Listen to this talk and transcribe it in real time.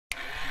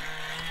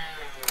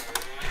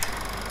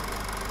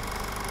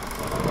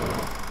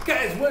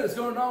Guys, what is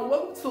going on?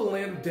 Welcome to the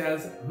land of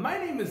Des. My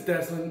name is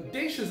Desmond.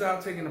 Daisha's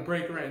out taking a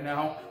break right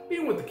now,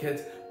 being with the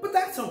kids, but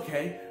that's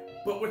okay.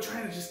 But we're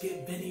trying to just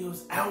get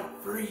videos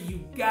out for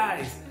you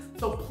guys.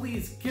 So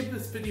please give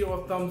this video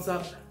a thumbs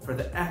up for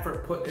the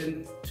effort put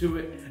into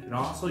it. And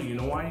also, you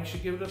know why you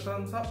should give it a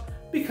thumbs up?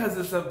 Because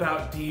it's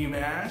about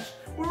Dimash.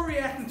 We're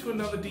reacting to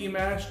another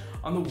Dimash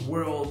on the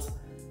world's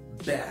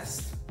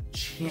best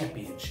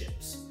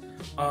championships.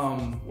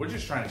 We're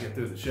just trying to get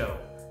through the show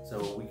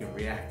so we can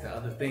react to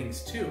other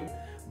things too.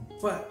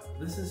 But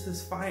this is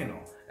his final.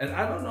 And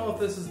I don't know if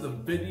this is the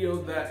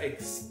video that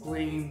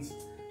explains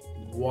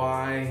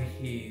why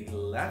he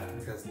left,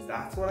 because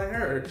that's what I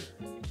heard.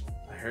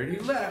 I heard he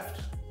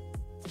left.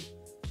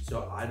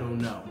 So I don't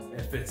know.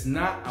 If it's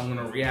not, I'm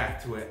gonna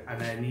react to it,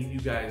 and I need you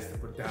guys to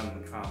put down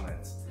in the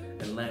comments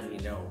and let me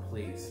know,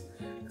 please.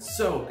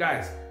 So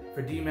guys,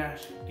 for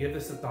Dimash, give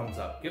this a thumbs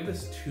up. Give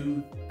this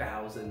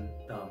 2,000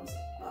 thumbs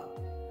up.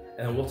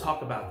 And then we'll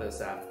talk about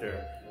this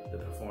after the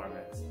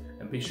performance.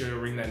 And be sure to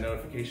ring that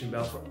notification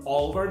bell for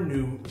all of our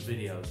new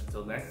videos.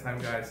 Until next time,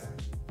 guys,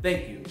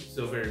 thank you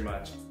so very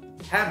much.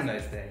 Have a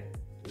nice day.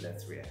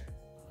 Let's react.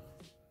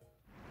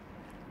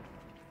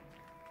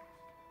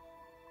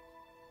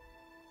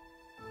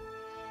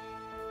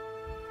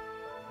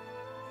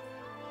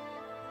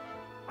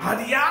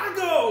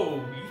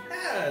 Adiago!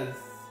 Yes!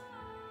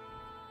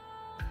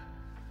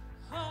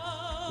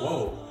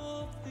 Whoa.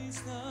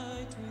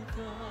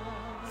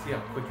 See how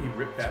quick he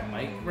ripped that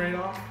mic right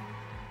off?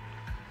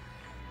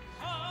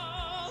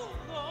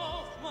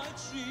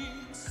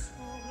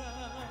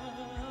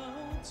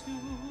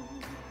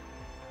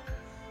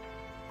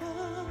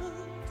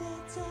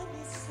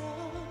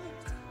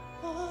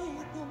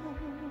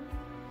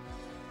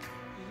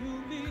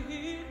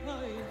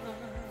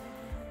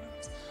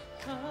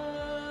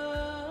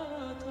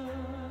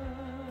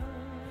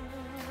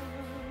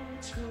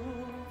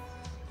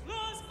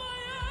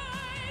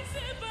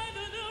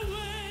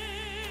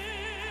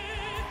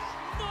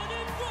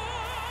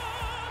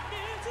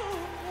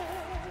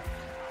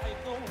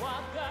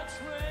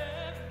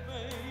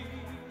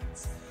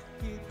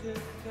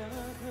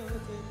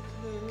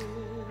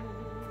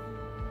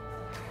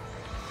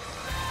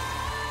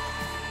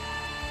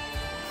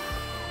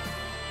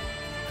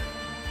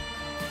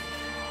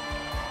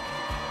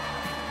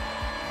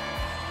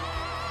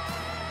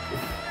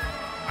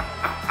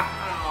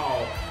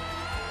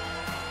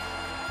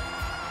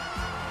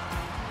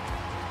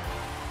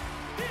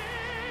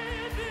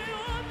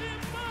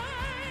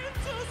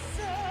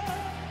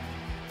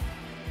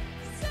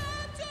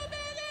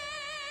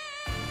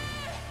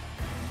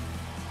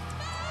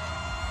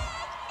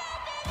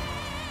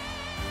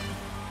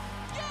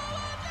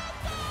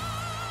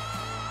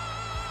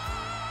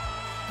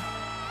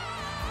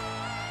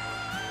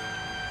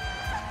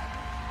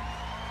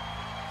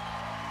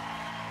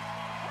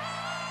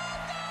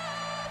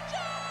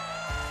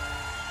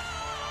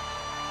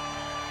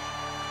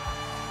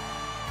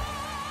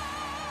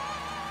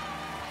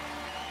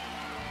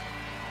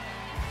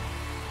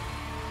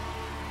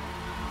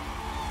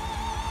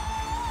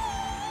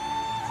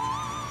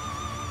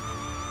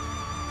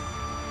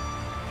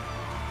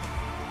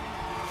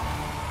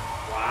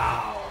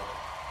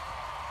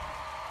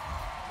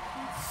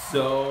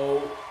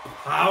 So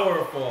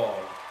powerful.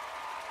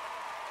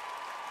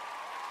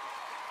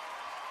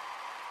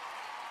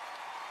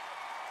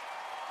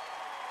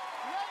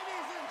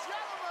 Ladies and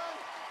gentlemen,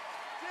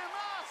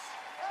 Dimash,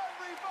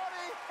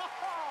 everybody.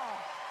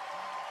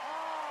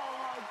 Oh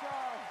my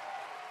God.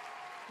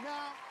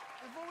 Now,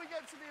 before we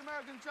get to the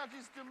American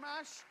judges,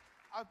 Dimash,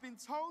 I've been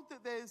told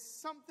that there's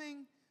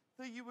something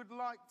that you would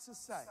like to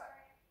say.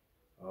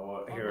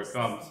 Oh, here it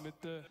comes.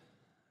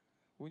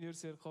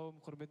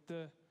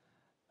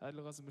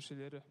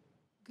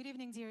 Good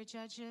evening, dear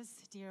judges,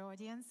 dear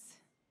audience.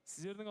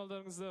 I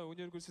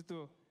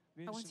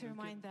want to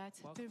remind that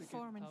to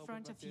perform in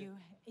front of you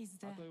is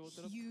the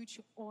huge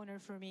honor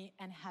for me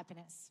and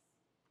happiness.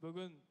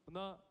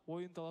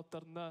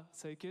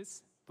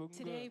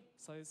 Today,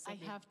 I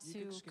have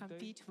to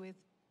compete with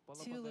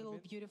two little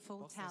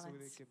beautiful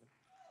talents.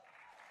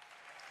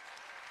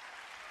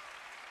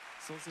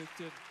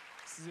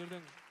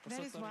 That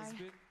is why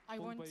I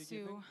want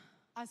to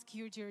ask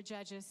you, dear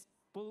judges,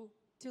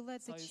 to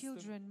let the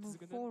children move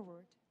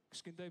forward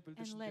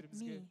and let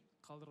me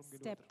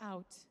step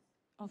out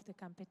of the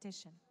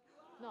competition.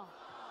 No.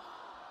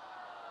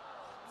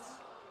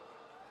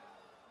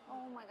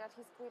 Oh my God,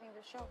 he's quitting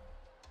the show.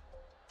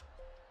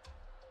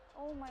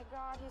 Oh my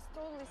God, he's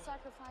totally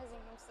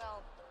sacrificing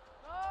himself.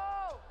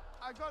 No!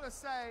 I gotta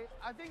say,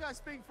 I think I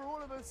speak for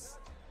all of us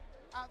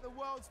at the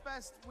world's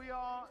best. We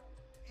are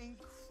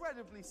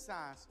incredibly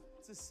sad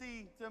to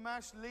see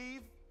Dimash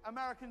leave.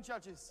 American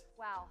judges.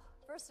 Wow.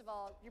 First of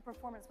all, your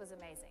performance was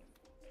amazing.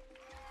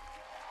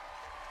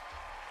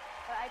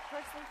 But I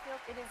personally feel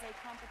it is a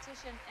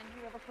competition and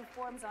whoever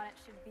performs on it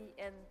should be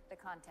in the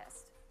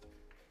contest.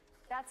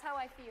 That's how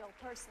I feel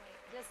personally.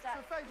 Just So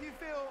Faith, you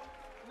feel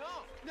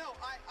you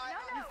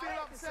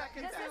feel upset.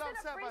 You This feel isn't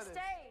upset a free by this.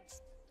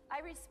 stage.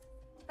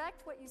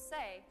 respect what you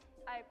say.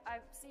 I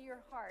see your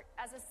heart.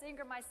 As a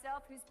singer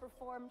myself who's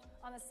performed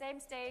on the same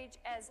stage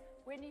as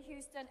Whitney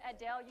Houston,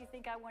 Adele, you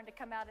think I wanted to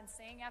come out and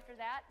sing after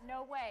that?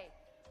 No way.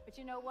 But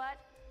you know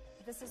what?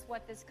 This is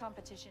what this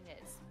competition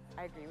is.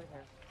 I agree with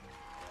her.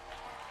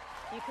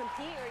 You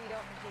compete or you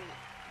don't compete?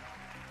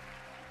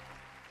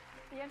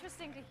 Be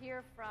interesting to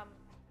hear from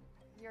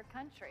your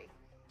country.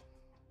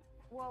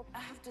 Well, I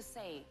have to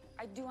say,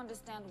 I do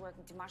understand where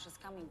Dimash is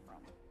coming from.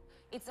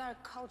 It's our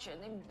culture,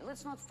 and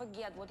let's not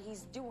forget what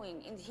he's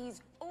doing, and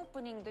he's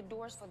opening the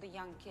doors for the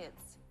young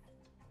kids.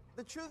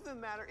 The truth of the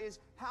matter is,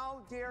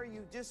 how dare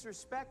you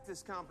disrespect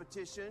this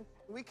competition?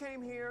 We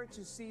came here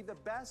to see the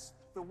best,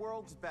 the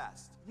world's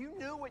best. You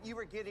knew what you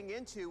were getting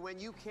into when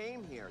you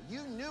came here.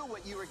 You knew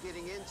what you were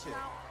getting into.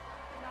 No.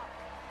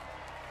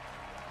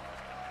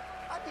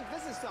 I think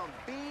this is some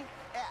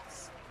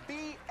BS.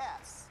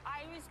 BS.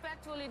 I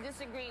respectfully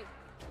disagree.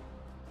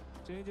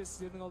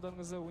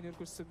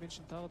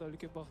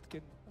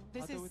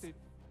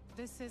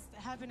 This is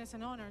happiness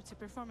and honor to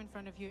perform in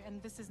front of you,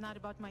 and this is not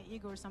about my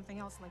ego or something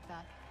else like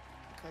that.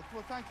 Okay,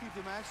 well, thank you,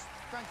 Dimash.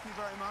 Thank you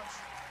very much.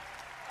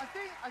 I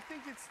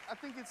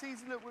think it's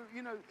easy. Look,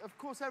 you know, of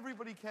course,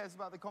 everybody cares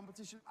about the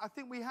competition. I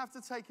think we have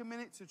to take a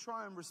minute to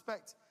try and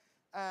respect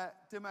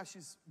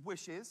Dimash's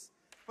wishes.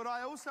 But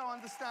I also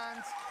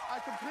understand, I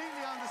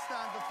completely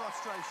understand the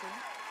frustration.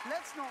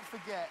 Let's not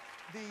forget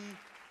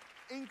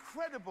the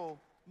incredible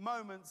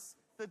moments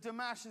that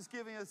Dimash is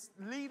giving us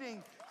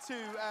leading to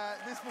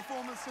this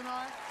performance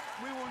tonight.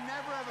 We will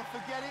never ever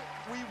forget it.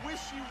 We wish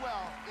you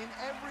well in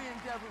every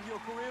endeavor of your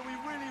career. We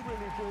really,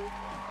 really do.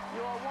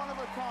 You are one of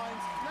a kind.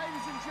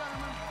 Ladies and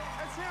gentlemen,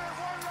 let's hear it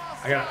one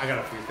last time. I got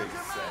a few things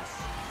to say.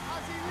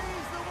 As he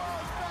leaves the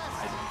world's best.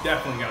 I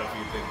definitely got a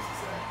few things to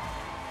say.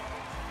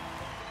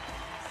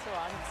 So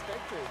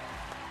unexpected.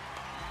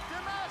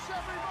 Dimash,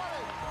 everybody!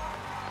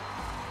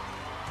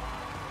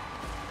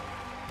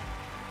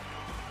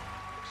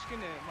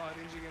 Кішкене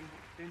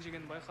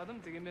ренжіген байқадым,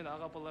 дегенмен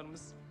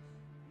ағапаларымыз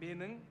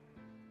менің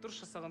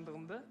дұрыс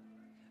жасағандығымды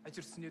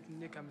әйтеуір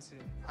түсінетініне кәміл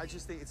сенемін. I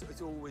just think it's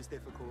always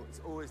difficult.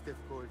 It's always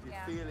difficult. If you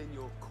feel in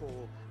your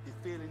core, you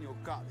feel in your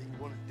gut that you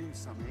want to do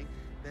something,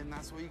 then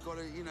that's what you got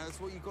to, you know,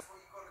 that's what you got to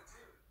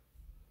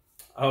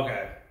do.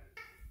 Okay.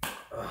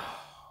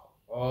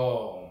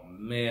 Oh,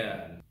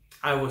 man.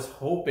 I was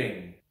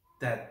hoping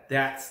that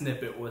that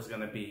snippet was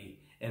going to be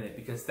in it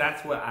because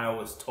that's what I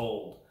was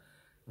told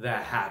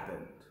that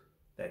happened.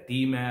 That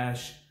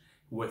Dimash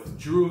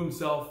withdrew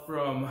himself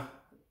from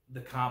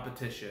the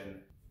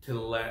competition to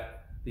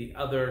let the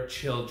other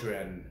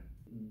children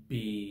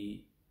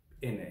be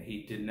in it.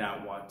 He did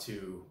not want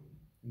to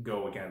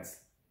go against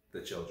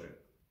the children.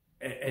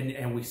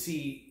 And we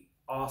see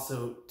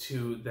also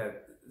too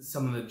that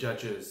some of the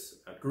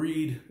judges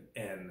agreed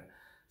and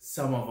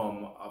some of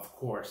them, of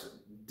course,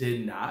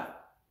 did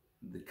not.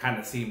 They kind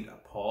of seemed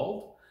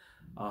appalled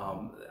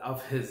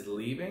of his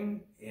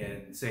leaving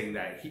and saying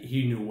that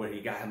he knew what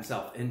he got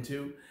himself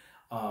into.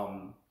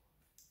 I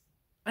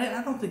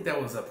don't think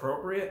that was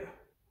appropriate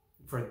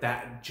for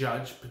that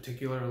judge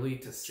particularly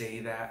to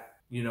say that.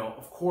 You know,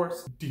 of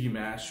course,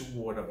 Dimash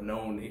would have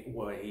known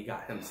what he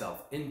got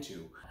himself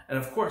into. And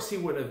of course, he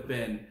would have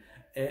been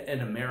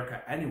in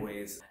America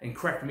anyways. And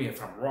correct me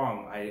if I'm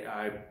wrong,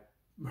 I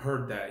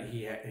heard that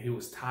he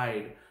was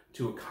tied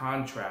to a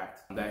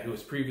contract that he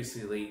was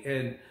previously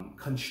in,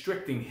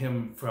 constricting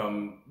him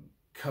from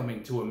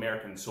coming to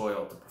American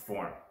soil to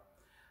perform.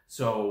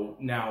 So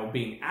now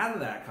being out of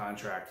that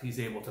contract, he's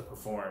able to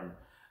perform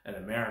in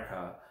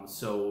America.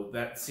 So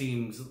that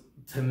seems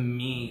to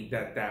me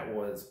that that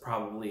was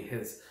probably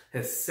his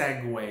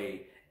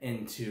segue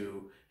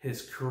into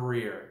his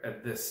career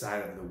at this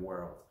side of the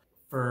world.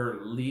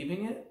 For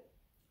leaving it,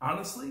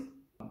 honestly,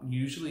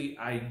 usually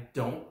I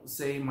don't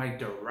say my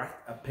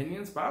direct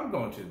opinions, but I'm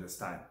going to this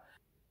time.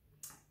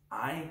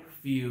 I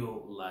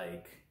feel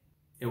like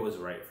it was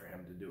right for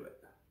him to do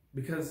it.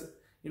 Because,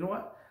 you know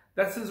what?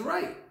 That's his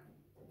right.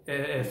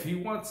 If he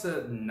wants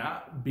to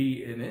not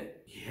be in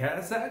it, he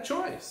has that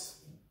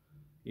choice.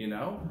 You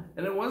know?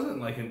 And it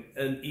wasn't like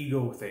an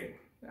ego thing.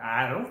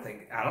 I don't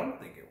think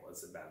it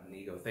was about an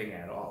ego thing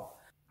at all.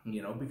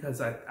 You know,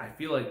 because I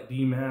feel like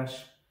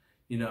Dimash,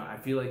 you know, I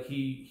feel like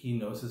he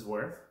knows his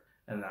worth.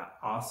 And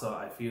also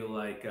I feel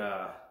like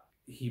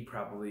he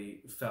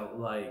probably felt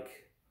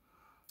like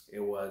it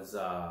was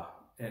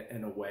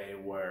in a way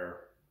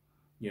where,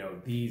 you know,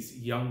 these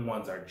young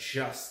ones are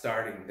just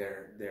starting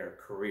their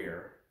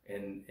career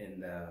in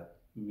the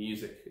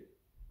music,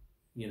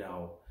 you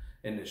know,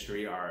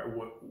 industry,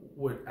 or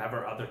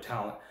whatever other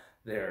talent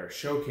they're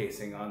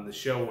showcasing on the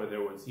show where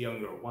there was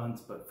younger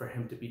ones. But for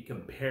him to be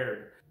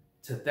compared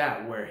to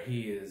that, where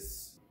he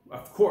is,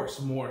 of course,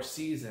 more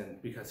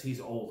seasoned because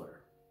he's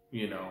older,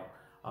 you know,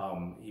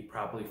 he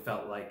probably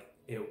felt like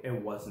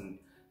it wasn't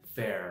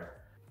fair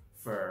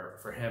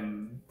for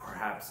him,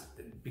 perhaps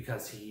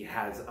because he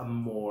has a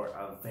more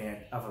of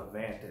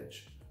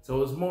advantage. So it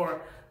was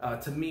more,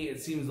 to me,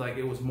 it seems like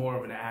it was more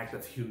of an act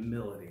of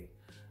humility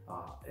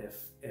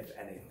if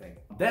anything.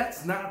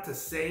 That's not to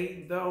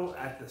say, though,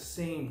 at the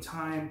same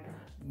time,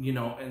 you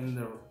know, in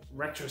the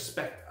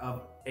retrospect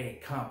of a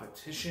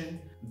competition,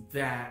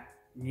 that,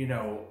 you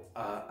know,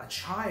 a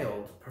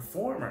child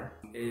performer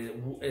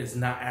is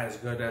not as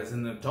good as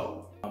an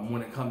adult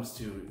when it comes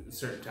to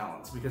certain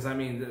talents. Because, I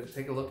mean,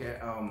 take a look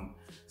at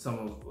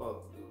some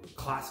of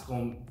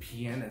classical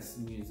pianists,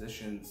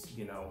 musicians,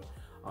 you know,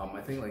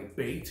 I think like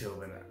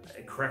Beethoven,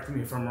 correct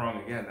me if I'm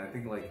wrong again, I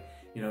think like,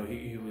 you know,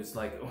 he was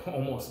like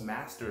almost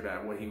mastered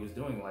at what he was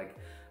doing, like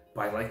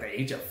by like the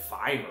age of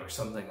 5 or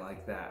something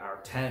like that, or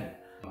 10.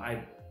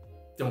 I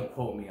don't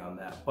quote me on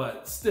that,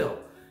 but still,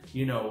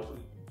 you know,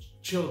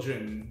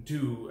 children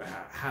do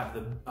have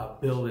the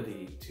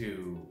ability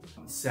to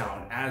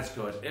sound as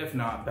good, if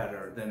not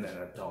better, than an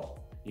adult,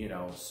 you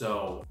know.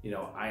 So, you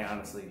know, I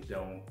honestly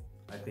don't.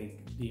 I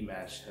think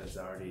Dimash has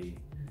already,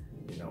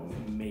 you know,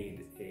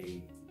 made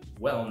a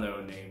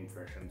well-known name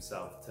for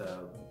himself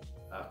to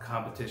a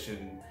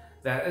competition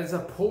that is a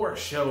poor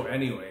show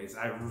anyways.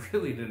 I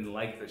really didn't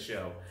like the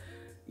show.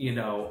 You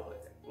know,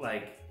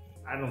 like,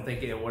 I don't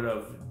think it would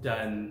have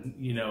done,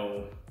 you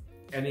know,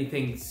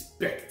 anything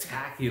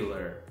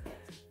spectacular,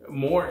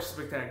 more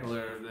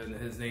spectacular than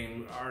his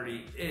name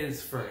already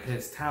is for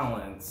his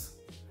talents.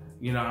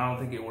 You know, I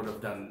don't think it would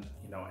have done,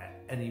 you know,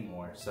 any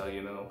more. So,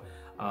 you know,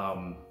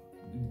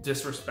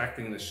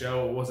 disrespecting the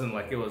show, it wasn't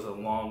like it was a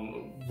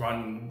long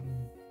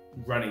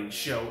running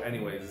show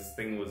anyways. This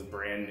thing was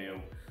brand new.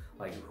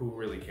 Like, who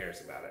really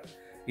cares about it?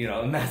 You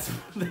know, and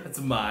that's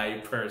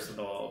my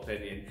personal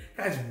opinion.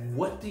 Guys,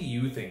 what do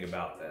you think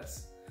about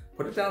this?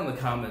 Put it down in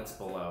the comments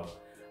below.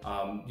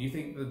 Do you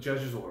think the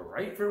judges were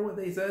right for what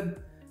they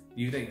said?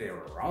 Do you think they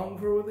were wrong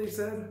for what they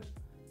said?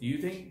 Do you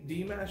think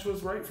Dimash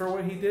was right for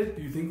what he did?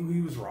 Do you think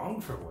he was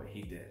wrong for what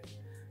he did?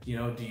 You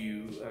know, do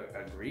you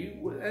agree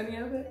with any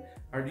of it?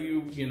 Or do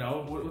you, you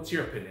know, what's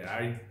your opinion?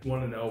 I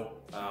want to know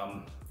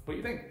what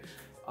you think.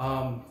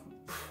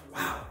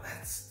 Wow,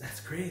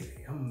 that's crazy.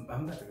 I'm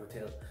about to go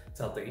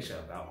tell Daisha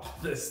about all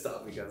this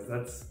stuff, because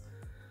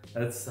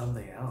that's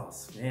something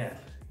else, man.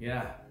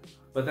 Yeah,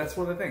 but that's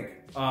what I think.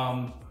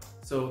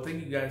 So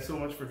thank you guys so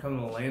much for coming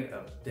to the land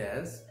of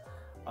Des.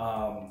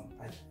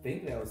 I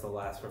think that was the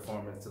last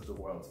performance of the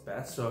world's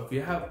best. So if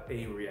you have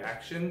a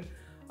reaction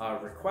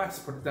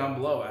request, put it down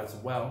below as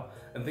well.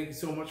 And thank you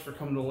so much for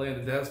coming to the land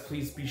of Des.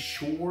 Please be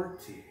sure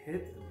to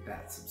hit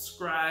that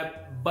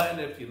subscribe button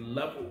if you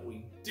love what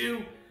we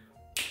do.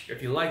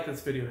 If you like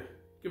this video,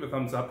 give a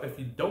thumbs up. If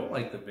you don't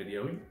like the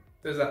video,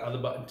 there's that other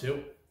button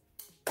too.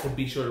 So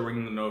be sure to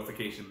ring the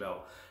notification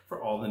bell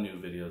for all the new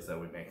videos that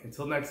we make.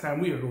 Until next time,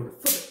 we are going to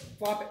flip it,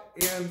 flop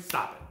it, and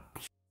stop it.